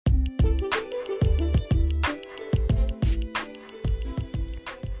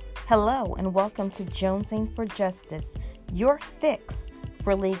Hello and welcome to Jonesing for Justice, your fix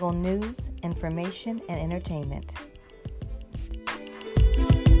for legal news, information, and entertainment.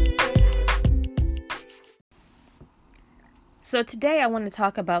 So today I want to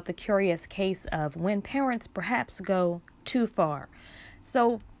talk about the curious case of when parents perhaps go too far.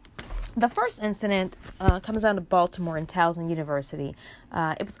 So the first incident comes out of Baltimore and Towson University.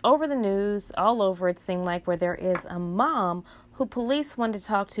 It was over the news, all over it seemed like, where there is a mom who police wanted to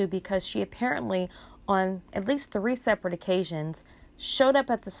talk to because she apparently, on at least 3 separate occasions, showed up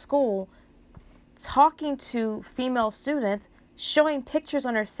at the school talking to female students, showing pictures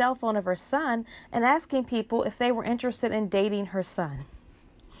on her cell phone of her son, and asking people if they were interested in dating her son.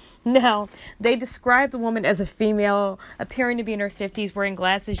 Now, they described the woman as a female, appearing to be in her 50s, wearing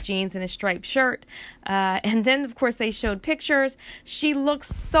glasses, jeans, and a striped shirt. And then, of course, they showed pictures. She looks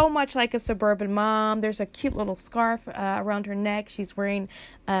so much like a suburban mom. There's a cute little scarf around her neck. She's wearing,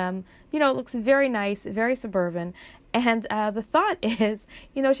 it looks very nice, very suburban. And the thought is,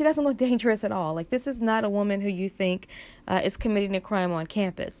 she doesn't look dangerous at all. Like, this is not a woman who you think is committing a crime on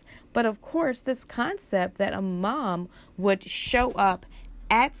campus. But, of course, this concept that a mom would show up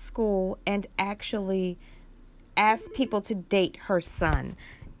at school and actually ask people to date her son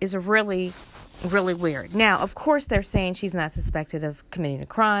is really, really weird. Now, of course, they're saying she's not suspected of committing a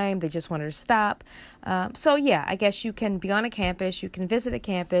crime. They just want her to stop. I guess you can be on a campus. You can visit a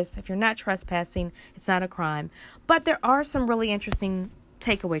campus. If you're not trespassing, it's not a crime. But there are some really interesting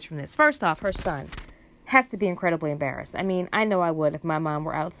takeaways from this. First off, her son has to be incredibly embarrassed. I mean, I know I would if my mom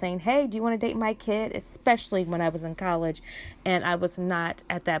were out saying, hey, do you want to date my kid? Especially when I was in college and I was not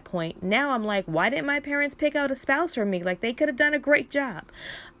at that point. Now I'm like, why didn't my parents pick out a spouse for me? Like, they could have done a great job.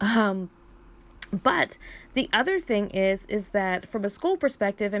 But the other thing is that from a school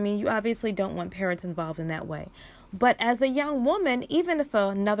perspective, I mean, you obviously don't want parents involved in that way. But as a young woman, even if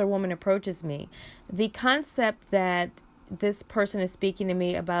another woman approaches me, the concept that this person is speaking to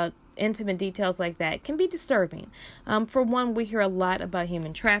me about intimate details like that can be disturbing. For one, we hear a lot about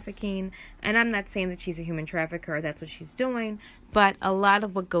human trafficking, and I'm not saying that she's a human trafficker, that's what she's doing, but a lot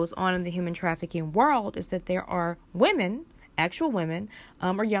of what goes on in the human trafficking world is that there are women, actual women,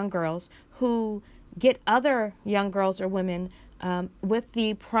 or young girls who get other young girls or women with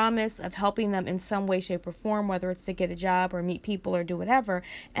the promise of helping them in some way, shape, or form, whether it's to get a job or meet people or do whatever,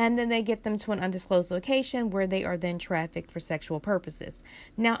 and then they get them to an undisclosed location where they are then trafficked for sexual purposes.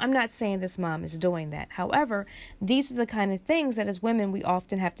 Now, I'm not saying this mom is doing that. However, these are the kind of things that as women we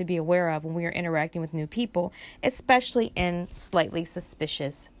often have to be aware of when we are interacting with new people, especially in slightly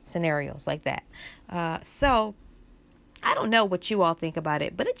suspicious scenarios like that. So I don't know what you all think about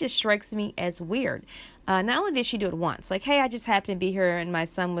it, but it just strikes me as weird. Not only did she do it once, like, hey, I just happened to be here and my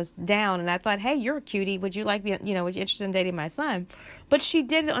son was down and I thought, hey, you're a cutie. Would you like me, would you interested in dating my son? But she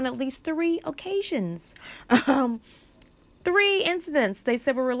did it on at least 3 occasions. 3 incidents they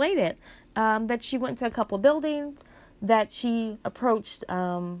said were related. That she went to a couple of buildings, that she approached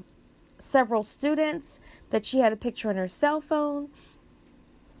several students, that she had a picture on her cell phone,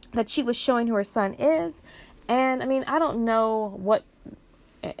 that she was showing who her son is. And, I mean, I don't know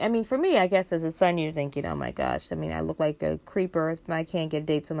for me, I guess as a son, you're thinking, oh, my gosh, I mean, I look like a creeper if I can't get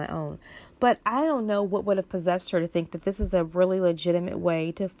dates on my own. But I don't know what would have possessed her to think that this is a really legitimate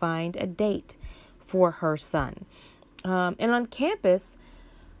way to find a date for her son. And on campus,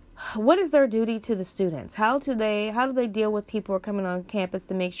 what is their duty to the students? How do they deal with people who are coming on campus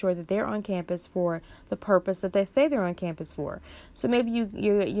to make sure that they're on campus for the purpose that they say they're on campus for? So maybe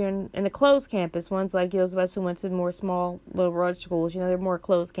you're in a closed campus. Ones like those of us who went to more small little rural schools, they're more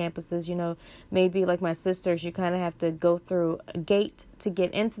closed campuses. Maybe like my sisters, you kind of have to go through a gate to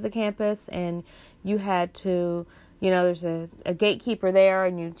get into the campus, and you had to, there's a gatekeeper there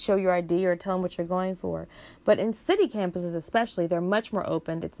and you show your ID or tell them what you're going for. But in city campuses especially, they're much more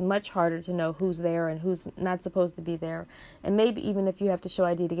open. It's much harder to know who's there and who's not supposed to be there. And maybe even if you have to show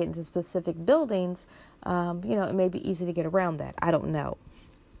ID to get into specific buildings, it may be easy to get around that. I don't know.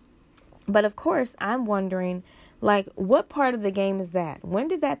 But of course, I'm wondering, what part of the game is that? When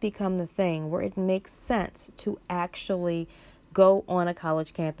did that become the thing where it makes sense to actually go on a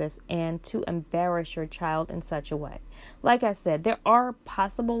college campus and to embarrass your child in such a way? Like I said, there are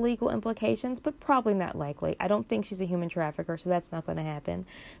possible legal implications, but probably not likely. I don't think she's a human trafficker, so that's not going to happen.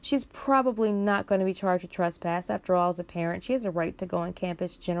 She's probably not going to be charged with trespass. After all, as a parent, she has a right to go on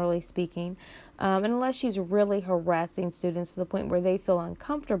campus, generally speaking. And unless she's really harassing students to the point where they feel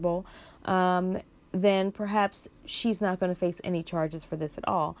uncomfortable, then perhaps she's not going to face any charges for this at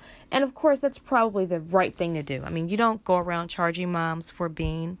all. And of course, that's probably the right thing to do. I mean, you don't go around charging moms for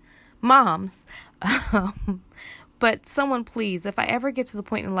being moms. But someone please, if I ever get to the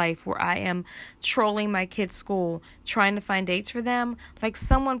point in life where I am trolling my kids' school, trying to find dates for them, like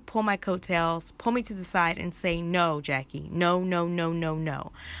someone pull my coattails, pull me to the side and say, no, Jackie, no, no, no, no,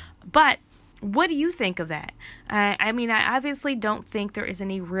 no. But what do you think of that? I mean, I obviously don't think there is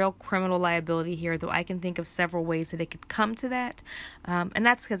any real criminal liability here, though I can think of several ways that it could come to that. And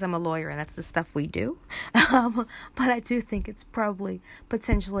that's because I'm a lawyer and that's the stuff we do. But I do think it's probably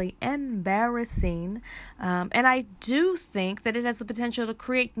potentially embarrassing. And I do think that it has the potential to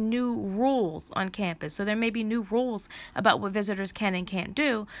create new rules on campus. So there may be new rules about what visitors can and can't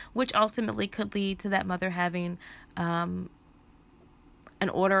do, which ultimately could lead to that mother having an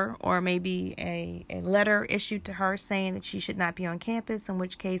order or maybe a letter issued to her saying that she should not be on campus, in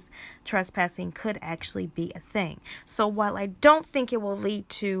which case trespassing could actually be a thing. So while I don't think it will lead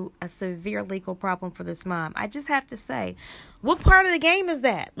to a severe legal problem for this mom, I just have to say, what part of the game is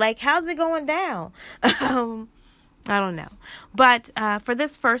that? Like, how's it going down? I don't know. But for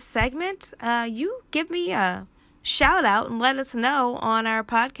this first segment, you give me a shout out and let us know on our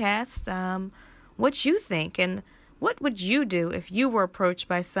podcast what you think, and what would you do if you were approached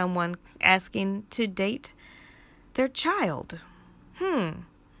by someone asking to date their child? In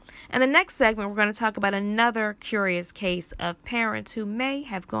the next segment, we're going to talk about another curious case of parents who may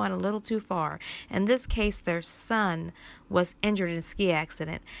have gone a little too far. In this case, their son was injured in a ski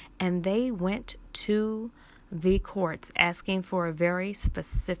accident, and they went to the courts asking for a very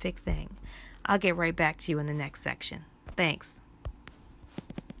specific thing. I'll get right back to you in the next section. Thanks.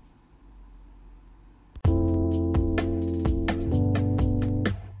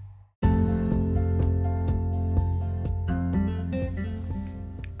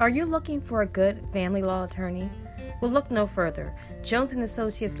 Are you looking for a good family law attorney? Well, look no further. Jones &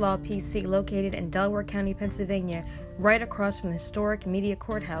 Associates Law PC, located in Delaware County, Pennsylvania, right across from the historic Media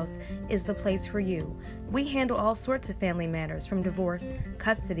Courthouse, is the place for you. We handle all sorts of family matters, from divorce,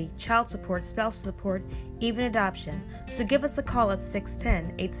 custody, child support, spousal support, even adoption. So give us a call at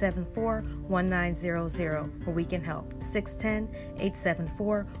 610-874-1900, where we can help.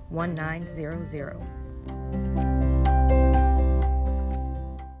 610-874-1900.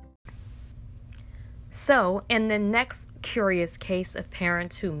 So, in the next curious case of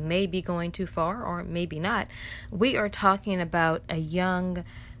parents who may be going too far or maybe not, we are talking about a young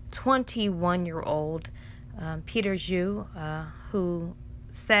 21-year-old, Peter Zhu, who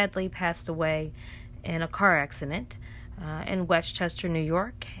sadly passed away in a car accident in Westchester, New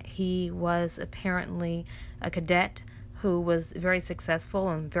York. He was apparently a cadet who was very successful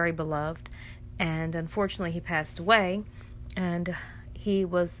and very beloved, and unfortunately he passed away, and he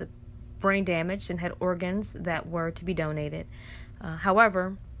was brain damaged and had organs that were to be donated.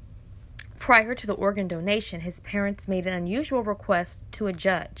 However, prior to the organ donation, his parents made an unusual request to a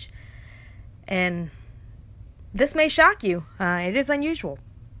judge. And this may shock you. It is unusual.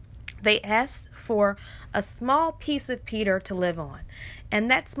 They asked for a small piece of Peter to live on, and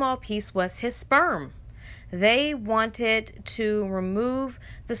that small piece was his sperm. They wanted to remove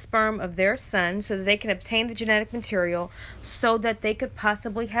the sperm of their son so that they could obtain the genetic material so that they could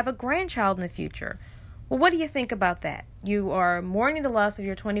possibly have a grandchild in the future. Well, what do you think about that? You are mourning the loss of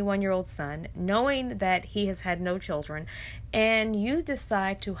your 21-year-old son, knowing that he has had no children, and you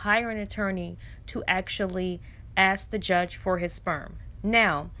decide to hire an attorney to actually ask the judge for his sperm.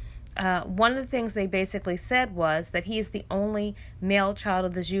 Now, one of the things they basically said was that he is the only male child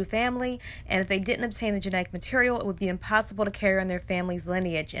of the Zhu family, and if they didn't obtain the genetic material, it would be impossible to carry on their family's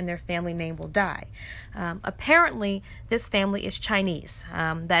lineage, and their family name will die. Apparently, this family is Chinese.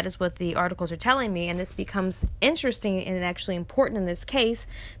 That is what the articles are telling me, and this becomes interesting and actually important in this case,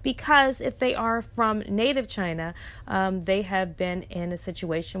 because if they are from native China, they have been in a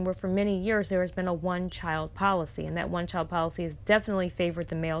situation where for many years there has been a one-child policy, and that one-child policy has definitely favored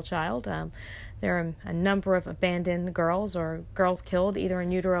the male child. There are a number of abandoned girls or girls killed either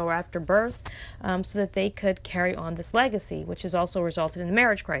in utero or after birth so that they could carry on this legacy, which has also resulted in a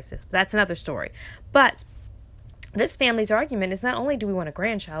marriage crisis. But that's another story. But this family's argument is not only do we want a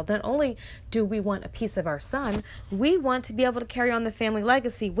grandchild, not only do we want a piece of our son, we want to be able to carry on the family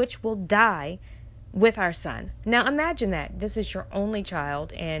legacy, which will die with our son. Now imagine that. This is your only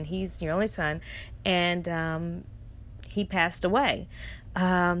child, and he's your only son, and he passed away.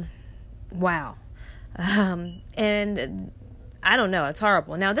 Wow. And I don't know. It's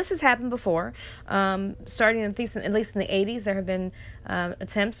horrible. Now, this has happened before. Starting at least in the 80s, there have been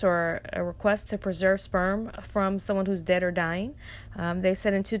attempts or a request to preserve sperm from someone who's dead or dying. They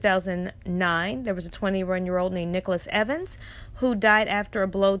said in 2009, there was a 21-year-old named Nicholas Evans who died after a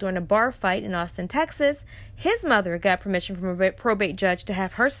blow during a bar fight in Austin, Texas. His mother got permission from a probate judge to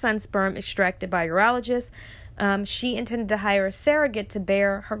have her son's sperm extracted by a urologist. she intended to hire a surrogate to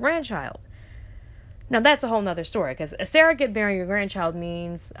bear her grandchild. Now, that's a whole nother story, because a surrogate bearing your grandchild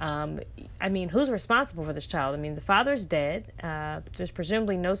means, who's responsible for this child? I mean, the father's dead. There's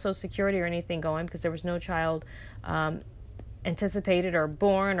presumably no Social Security or anything going, because there was no child anticipated or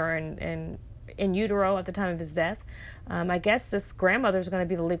born or in utero at the time of his death. I guess this grandmother is going to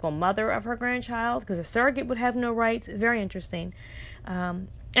be the legal mother of her grandchild, because a surrogate would have no rights. Very interesting.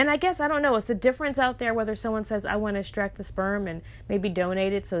 And I guess, I don't know, it's the difference out there whether someone says, I want to extract the sperm and maybe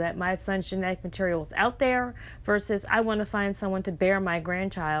donate it so that my son's genetic material is out there, versus I want to find someone to bear my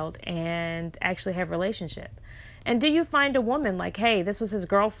grandchild and actually have a relationship. And do you find a woman like, hey, this was his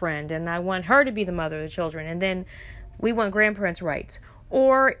girlfriend and I want her to be the mother of the children, and then we want grandparents' rights?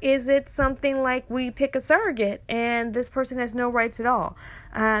 Or is it something like we pick a surrogate and this person has no rights at all?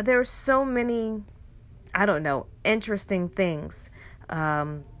 There are so many, interesting things.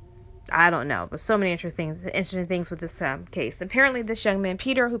 But so many interesting things with this case. Apparently, this young man,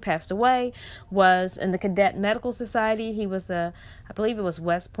 Peter, who passed away, was in the Cadet Medical Society. He was I believe it was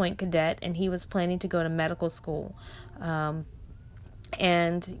West Point cadet, and he was planning to go to medical school.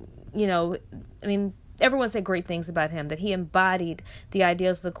 Everyone said great things about him, that he embodied the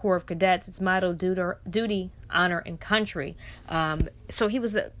ideals of the Corps of Cadets, its motto, duty, honor, and country. So he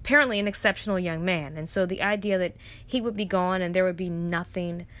was apparently an exceptional young man. And so the idea that he would be gone and there would be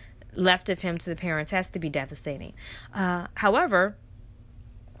nothing left of him to the parents has to be devastating. However,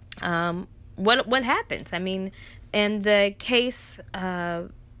 what happens? I mean, in the case...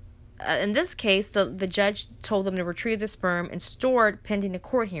 in this case, the judge told them to retrieve the sperm and store it pending a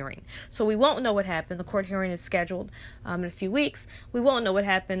court hearing. So we won't know what happened. The court hearing is scheduled in a few weeks. We won't know what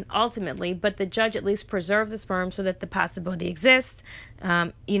happened ultimately, but the judge at least preserved the sperm so that the possibility exists.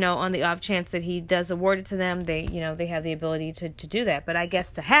 On the off chance that he does award it to them, they have the ability to do that. But I guess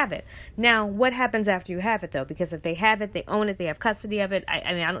to have it. Now, what happens after you have it, though? Because if they have it, they own it, they have custody of it.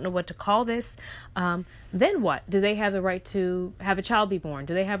 I don't know what to call this. Then what? Do they have the right to have a child be born?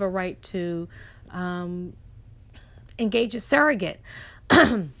 Do they have a right to engage a surrogate?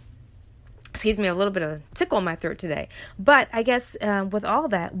 Excuse me, a little bit of a tickle in my throat today. But I guess with all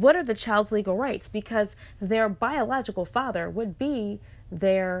that, what are the child's legal rights? Because their biological father would be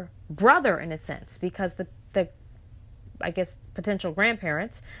their brother in a sense, because the potential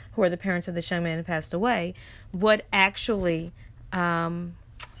grandparents, who are the parents of this young man who passed away, would actually...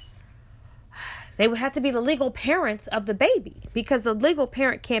 they would have to be the legal parents of the baby, because the legal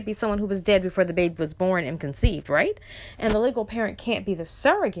parent can't be someone who was dead before the baby was born and conceived, right? And the legal parent can't be the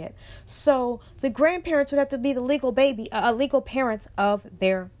surrogate. So the grandparents would have to be the legal parents of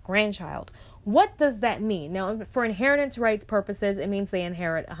their grandchild. What does that mean? Now, for inheritance rights purposes, it means they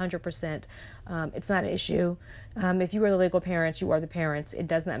inherit 100%. It's not an issue. If you are the legal parents, you are the parents. It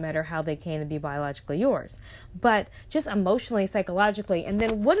does not matter how they came to be biologically yours. But just emotionally, psychologically, and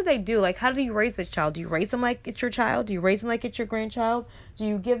then what do they do? Like, how do you raise this child? Do you raise them like it's your child? Do you raise them like it's your grandchild? Do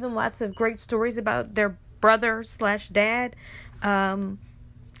you give them lots of great stories about their brother/dad?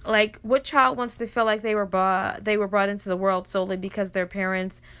 What child wants to feel like they were brought into the world solely because their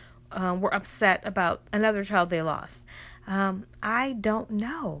parents were upset about another child they lost? I don't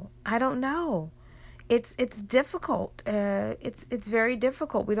know. It's difficult. It's very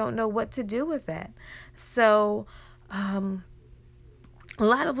difficult. We don't know what to do with that. So, a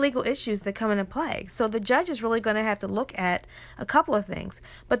lot of legal issues that come into play. So the judge is really going to have to look at a couple of things.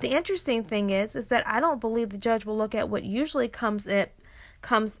 But the interesting thing is that I don't believe the judge will look at what usually comes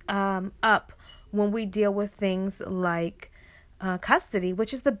up when we deal with things like custody,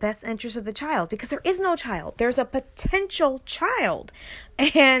 which is the best interest of the child, because there is no child. There's a potential child.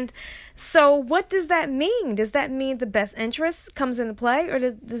 And so what does that mean? Does that mean the best interest comes into play, or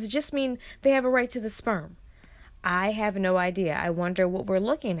does it just mean they have a right to the sperm? I have no idea. I wonder what we're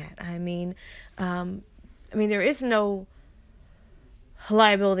looking at. There is no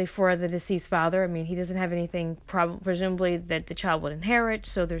liability for the deceased father. He doesn't have anything presumably that the child would inherit,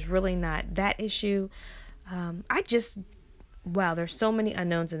 so there's really not that issue. Wow, there's so many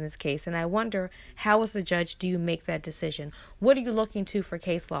unknowns in this case, and I wonder, how as the judge do you make that decision? What are you looking to for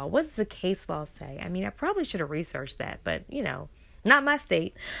case law? What does the case law say? I probably should have researched that, but, not my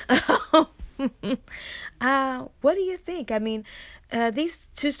state. What do you think? These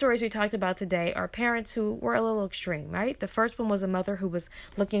two stories we talked about today are parents who were a little extreme, right? The first one was a mother who was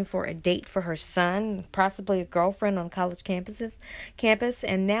looking for a date for her son, possibly a girlfriend on college campus.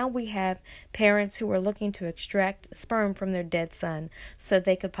 And now we have parents who are looking to extract sperm from their dead son so that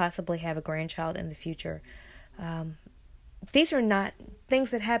they could possibly have a grandchild in the future. These are not things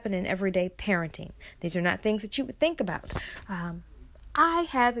that happen in everyday parenting. These are not things that you would think about. I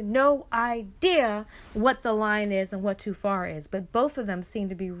have no idea what the line is and what too far is, but both of them seem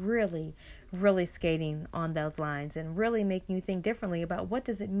to be really, really skating on those lines and really making you think differently about what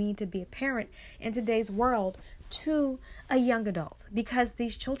does it mean to be a parent in today's world to a young adult, because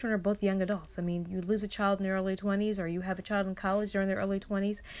these children are both young adults. I mean, you lose a child in their early 20s or you have a child in college during their early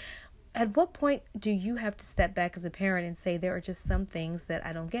 20s. At what point do you have to step back as a parent and say there are just some things that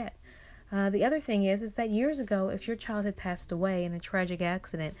I don't get? The other thing is that years ago, if your child had passed away in a tragic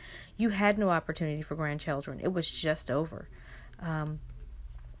accident, you had no opportunity for grandchildren. It was just over.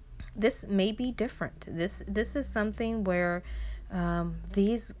 This may be different. This is something where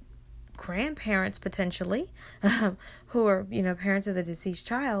these grandparents potentially, who are parents of the deceased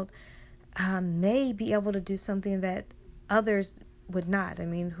child, may be able to do something that others would not. I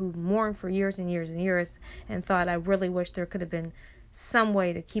mean, who mourned for years and years and years and thought, I really wish there could have been some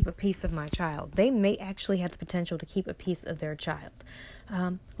way to keep a piece of my child. They may actually have the potential to keep a piece of their child.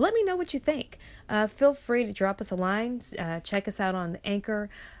 Let me know what you think. Feel free to drop us a line. Check us out on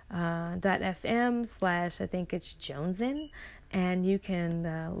anchor.fm/ I think it's Jonesin, and you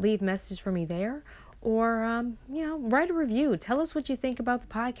can leave messages for me there, or write a review. Tell us what you think about the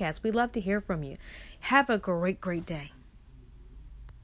podcast. We'd love to hear from you. Have a great day.